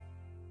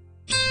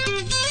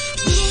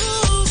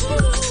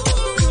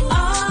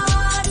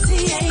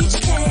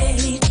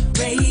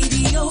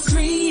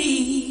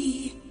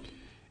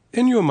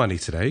Your Money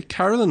today,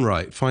 Carolyn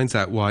Wright finds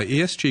out why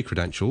ESG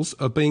credentials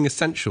are being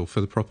essential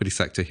for the property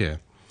sector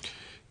here.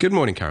 Good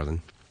morning,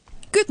 Carolyn.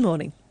 Good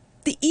morning.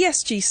 The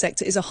ESG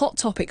sector is a hot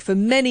topic for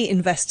many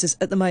investors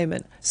at the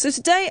moment. So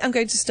today I'm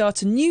going to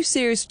start a new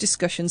series of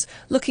discussions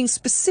looking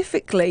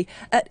specifically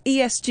at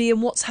ESG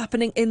and what's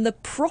happening in the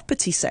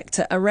property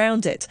sector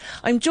around it.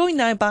 I'm joined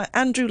now by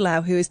Andrew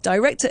Lau, who is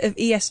Director of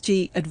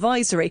ESG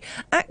Advisory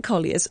at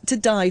Colliers, to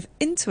dive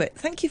into it.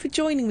 Thank you for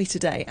joining me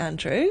today,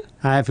 Andrew.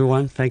 Hi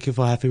everyone, thank you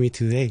for having me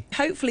today.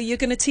 Hopefully you're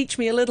going to teach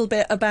me a little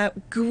bit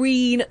about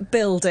green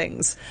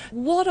buildings.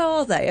 What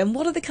are they and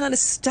what are the kind of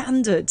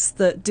standards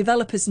that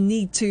developers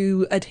need to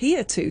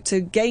adhere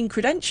to gain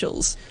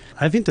credentials?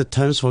 I think the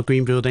terms for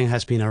green building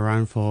has been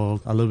around for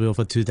a little bit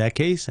over 2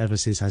 decades, ever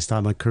since I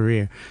started my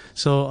career.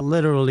 So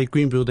literally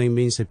green building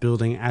means a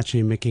building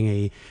actually making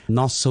a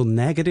not so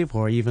negative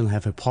or even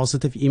have a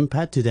positive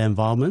impact to the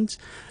environment,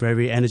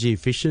 very energy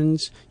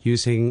efficient,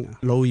 using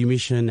low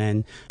emission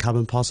and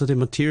carbon positive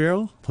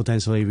material,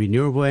 potentially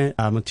renewable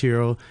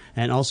material,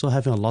 and also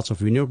having a lot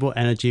of renewable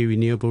energy,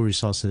 renewable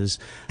resources,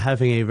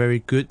 having a very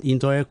good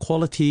indoor air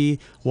quality,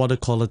 water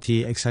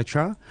quality,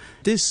 etc.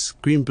 This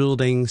green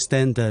building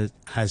standard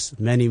has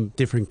many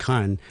different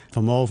kinds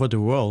from all over the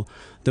world.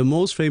 The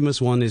most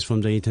famous one is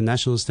from the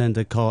international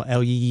standard called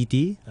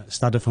LEED,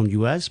 started from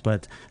US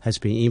but has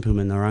been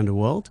implemented around the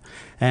world.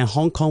 And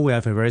Hong Kong, we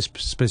have a very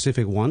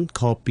specific one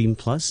called Beam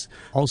Plus.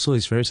 Also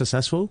is very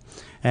successful,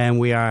 and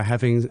we are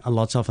having a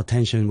lot of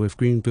attention with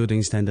green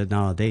building standard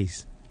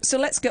nowadays. So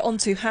let's get on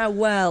to how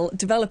well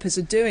developers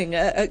are doing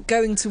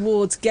going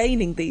towards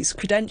gaining these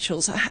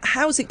credentials.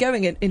 How's it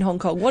going in Hong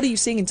Kong? What are you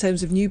seeing in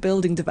terms of new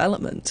building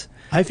development?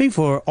 I think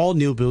for all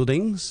new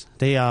buildings,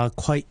 they are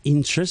quite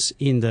interested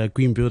in the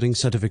green building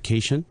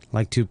certification,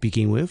 like to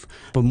begin with.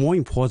 But more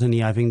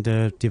importantly, I think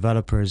the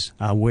developers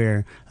are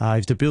aware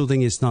if the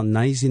building is not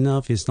nice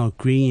enough, it's not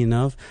green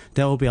enough,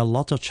 there will be a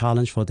lot of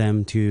challenge for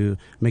them to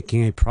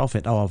making a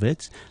profit out of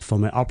it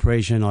from an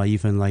operation or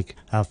even like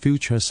a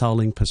future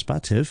selling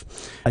perspective.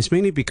 It's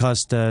mainly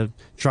because the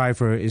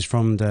driver is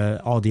from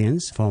the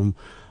audience, from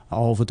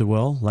all over the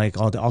world, like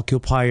all the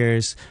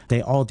occupiers, they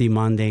all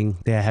demanding,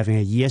 they're having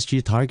a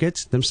ESG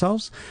target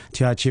themselves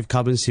to achieve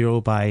carbon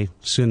zero by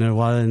sooner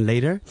rather than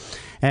later.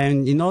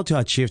 And in order to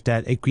achieve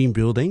that, a green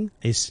building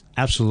is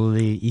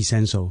absolutely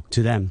essential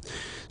to them.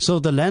 So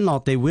the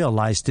landlord, they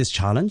realize this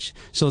challenge.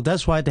 So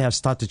that's why they have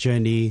started the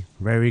journey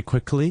very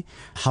quickly.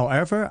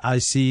 However, I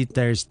see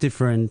there's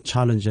different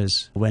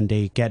challenges when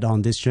they get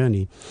on this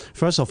journey.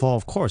 First of all,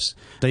 of course,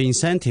 the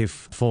incentive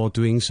for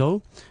doing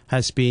so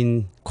has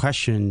been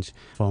questioned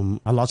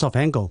from a lot of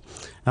angles.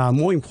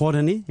 More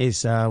importantly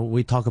is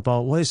we talk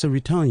about what is the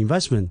return on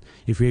investment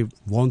if we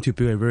want to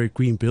build a very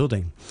green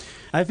building.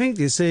 I think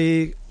it's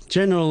a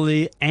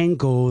generally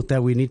angle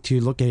that we need to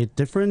look at it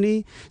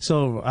differently.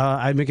 So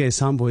I make an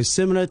example. It's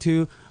similar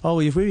to,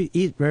 if we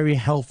eat very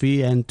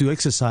healthy and do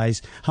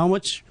exercise, how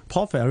much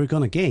profit are we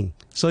going to gain?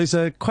 So it's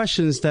a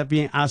question that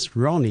being asked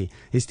wrongly.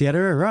 It's the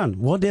other way around.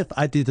 What if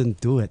I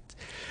didn't do it?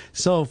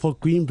 So for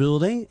green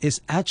building,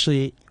 it's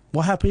actually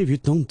what happens if you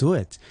don't do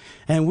it?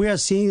 And we are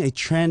seeing a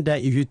trend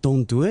that if you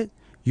don't do it,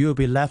 you will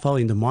be left out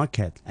in the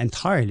market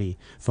entirely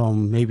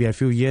from maybe a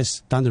few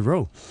years down the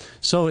road.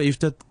 So if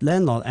the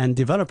landlord and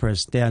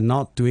developers, they are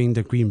not doing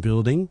the green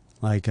building,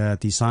 like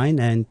design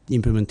and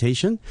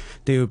implementation,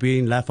 they will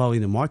be left out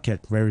in the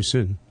market very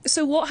soon.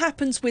 So what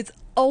happens with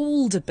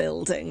older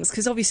buildings?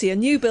 Because obviously a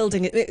new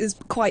building, it is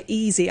quite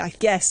easy, I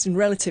guess, in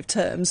relative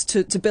terms,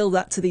 to build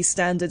that to these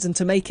standards and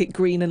to make it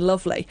green and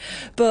lovely.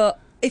 But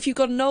if you've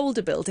got an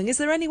older building, is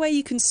there any way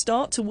you can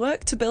start to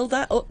work to build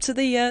that up to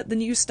the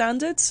new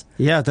standards?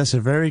 Yeah, that's a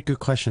very good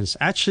question.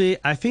 Actually,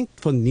 I think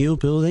for new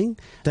building,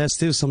 there's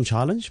still some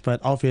challenge,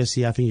 but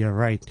obviously I think you're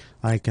right.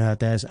 Like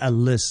there's at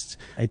least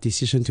a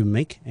decision to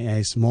make.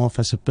 It's more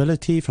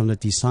flexibility from the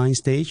design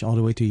stage all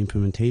the way to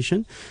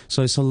implementation.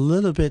 So it's a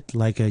little bit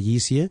like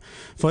easier.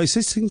 For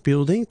existing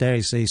building, there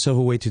is a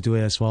several way to do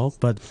it as well.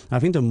 But I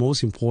think the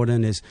most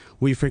important is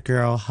we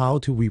figure out how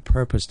to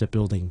repurpose the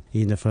building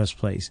in the first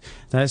place.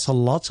 There's a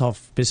lot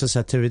of business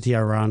activity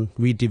around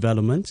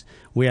redevelopment.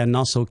 We are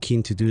not so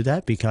keen to do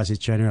that because it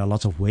generates a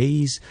lot of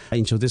waste,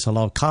 introduce a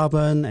lot of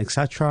carbon,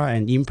 etc.,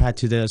 and impact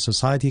to the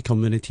society,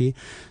 community.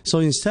 So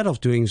instead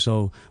of doing so,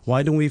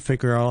 why don't we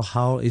figure out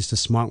how is the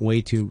smart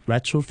way to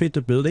retrofit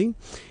the building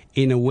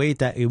in a way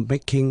that is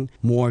making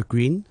more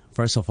green,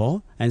 first of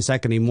all, and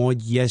secondly, more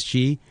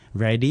ESG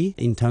ready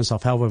in terms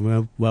of health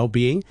and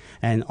well-being,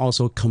 and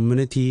also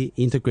community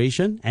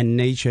integration and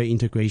nature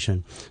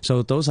integration.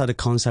 So those are the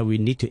concepts we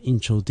need to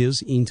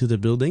introduce into the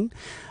building.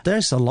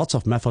 There's a lot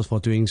of methods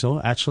for doing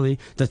so. Actually,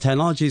 the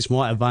technology is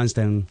more advanced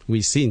than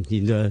we've seen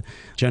in the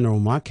general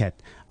market.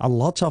 A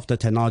lot of the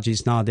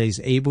technologies nowadays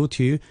able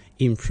to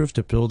improve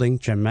the building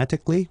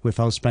dramatically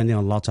without spending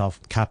a lot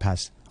of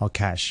CapEx or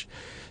cash.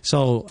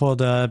 So for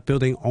the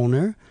building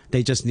owner,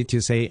 they just need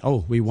to say,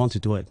 we want to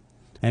do it,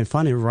 and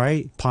find the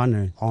right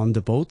partner on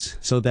the boat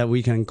so that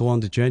we can go on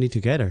the journey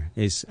together.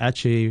 It's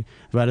actually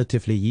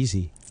relatively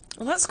easy.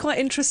 Well, that's quite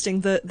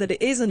interesting that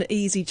it is an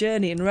easy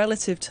journey in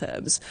relative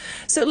terms.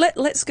 So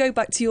let's go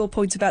back to your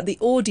point about the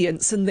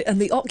audience and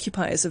the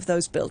occupiers of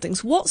those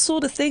buildings. What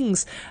sort of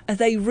things are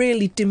they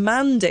really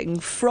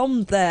demanding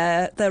from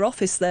their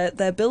office,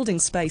 their building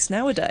space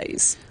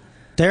nowadays?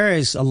 There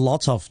is a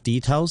lot of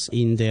details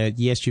in the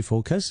ESG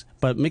focus,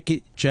 but make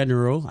it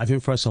general. I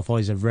think first of all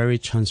is a very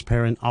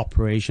transparent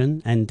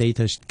operation and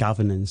data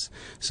governance.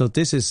 So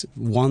this is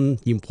one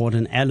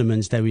important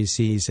element that we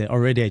see is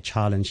already a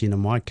challenge in the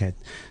market.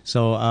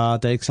 So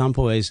the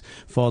example is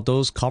for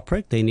those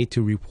corporate, they need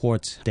to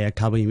report their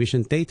carbon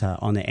emission data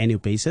on an annual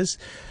basis.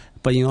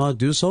 But in order to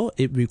do so,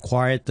 it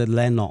required the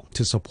landlord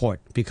to support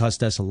because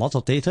there's a lot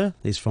of data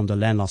is from the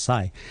landlord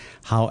side.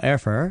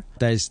 However,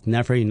 there's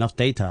never enough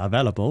data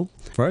available,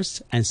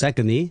 first. And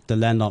secondly, the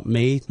landlord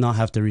may not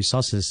have the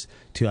resources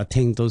to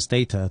attain those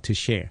data to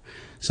share.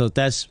 So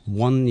that's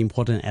one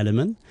important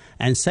element.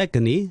 And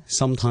secondly,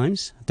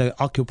 sometimes the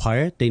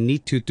occupier, they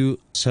need to do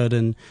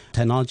certain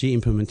technology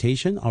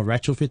implementation or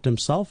retrofit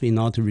themselves in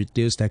order to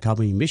reduce their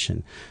carbon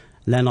emission.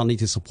 Landlord need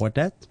to support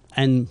that.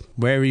 And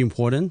very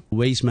important,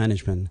 waste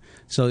management.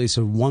 So it's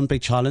one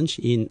big challenge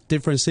in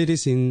different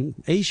cities in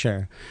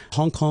Asia.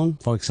 Hong Kong,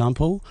 for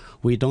example,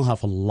 we don't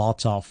have a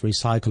lot of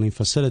recycling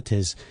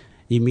facilities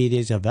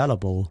immediately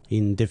available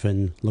in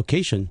different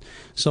locations.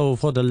 So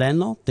for the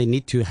landlord, they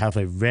need to have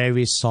a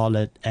very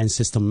solid and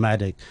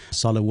systematic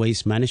solid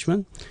waste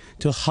management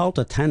to help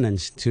the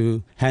tenants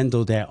to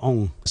handle their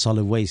own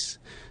solid waste.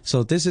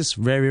 So this is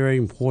very, very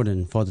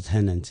important for the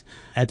tenant.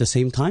 At the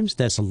same time,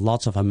 there's a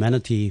lot of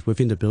amenity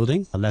within the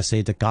building. Let's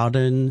say the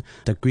garden,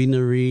 the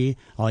greenery,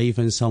 or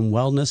even some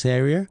wellness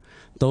area.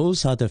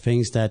 Those are the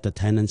things that the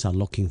tenants are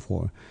looking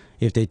for.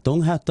 If they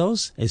don't have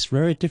those, it's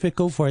very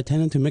difficult for a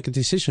tenant to make a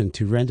decision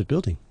to rent the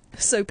building.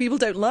 So people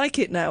don't like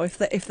it now if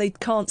they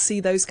can't see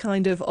those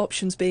kind of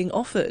options being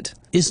offered.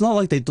 It's not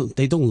like they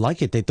don't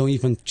like it. They don't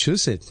even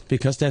choose it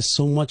because there's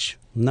so much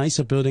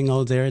nicer building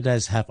out there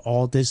that have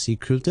all this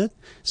equipped.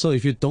 So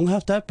if you don't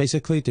have that,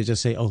 basically they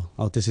just say, oh,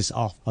 this is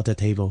off the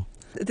table.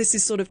 This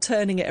is sort of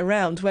turning it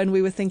around. When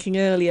we were thinking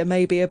earlier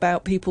maybe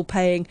about people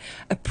paying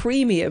a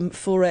premium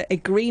for a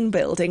green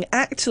building,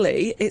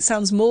 actually it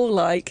sounds more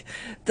like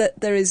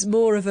that there is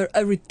more of a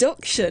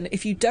reduction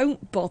if you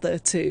don't bother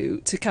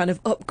to kind of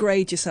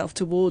upgrade yourself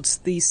towards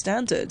these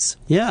standards.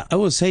 Yeah, I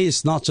would say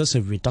it's not just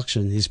a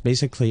reduction. It's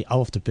basically out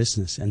of the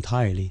business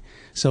entirely.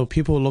 So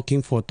people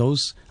looking for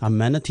those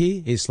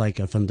amenity is like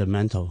a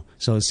fundamental.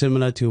 So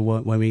similar to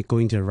when we go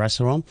into a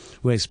restaurant,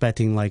 we're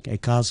expecting like a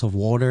glass of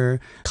water,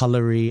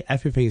 cutlery,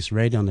 everything is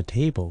ready on the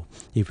table.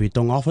 If we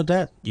don't offer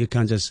that, you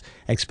can't just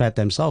expect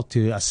themselves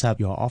to accept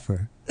your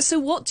offer. So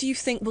what do you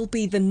think will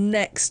be the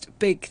next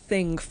big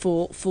thing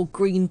for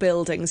green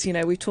buildings? You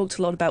know, we've talked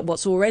a lot about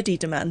what's already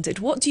demanded.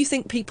 What do you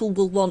think people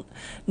will want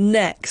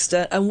next?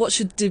 And what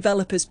should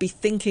developers be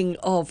thinking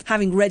of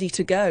having ready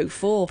to go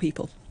for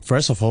people?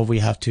 First of all, we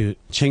have to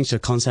change the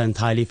concept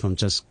entirely from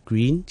just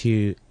green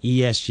to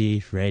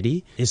ESG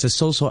ready. It's a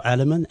social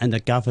element and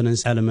the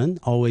governance element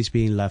always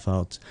being left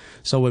out.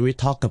 So when we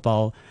talk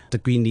about the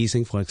green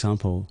leasing, for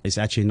example, it's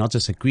actually not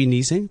just a green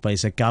leasing, but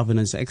it's a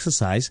governance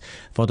exercise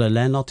for the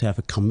landlord to have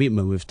a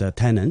commitment with the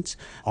tenant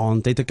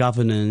on data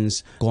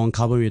governance, on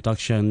carbon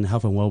reduction,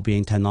 health and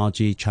well-being,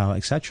 technology, child,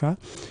 etc.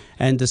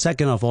 And the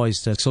second of all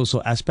is the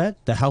social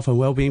aspect, the health and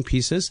well-being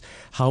pieces,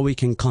 how we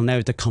can connect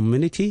with the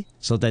community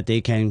so that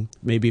they can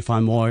maybe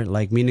find more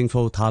like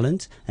meaningful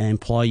talent and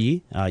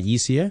employee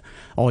easier,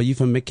 or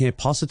even making a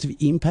positive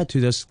impact to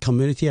this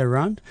community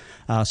around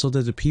so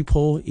that the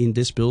people in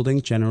this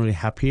building generally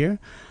happier.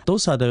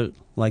 Those are the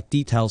like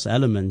details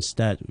elements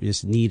that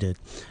is needed.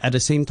 At the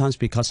same time,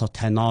 because of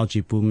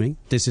technology booming,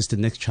 this is the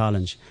next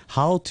challenge.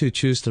 How to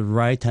choose the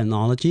right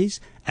technologies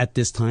at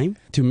this time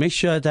to make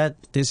sure that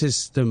this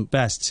is the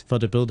best for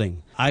the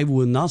building. I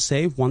would not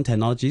say one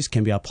technologies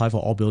can be applied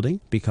for all building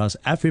because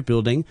every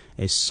building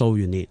is so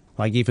unique.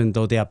 Like even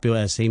though they are built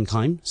at the same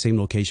time, same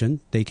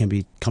location, they can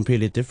be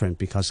completely different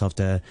because of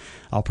the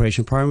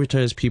operation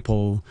parameters,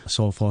 people,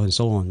 so forth and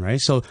so on,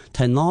 right? So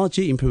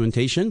technology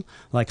implementation,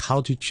 like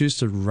how to choose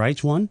the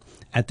right one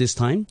at this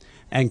time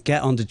and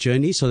get on the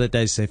journey so that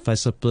there's a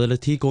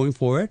flexibility going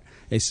forward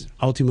is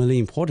ultimately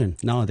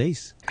important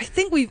nowadays. I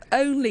think we've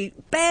only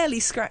barely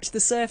scratched the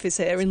surface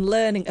here in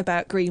learning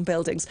about green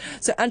buildings.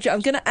 So Andrew, I'm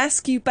going to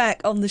ask you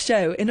back on the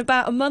show in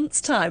about a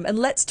month's time and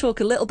let's talk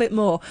a little bit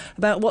more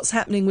about what's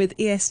happening with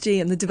ESG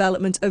and the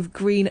development of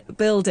green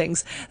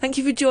buildings. Thank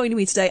you for joining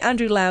me today.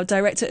 Andrew Lau,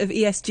 Director of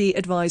ESG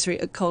Advisory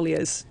at Colliers.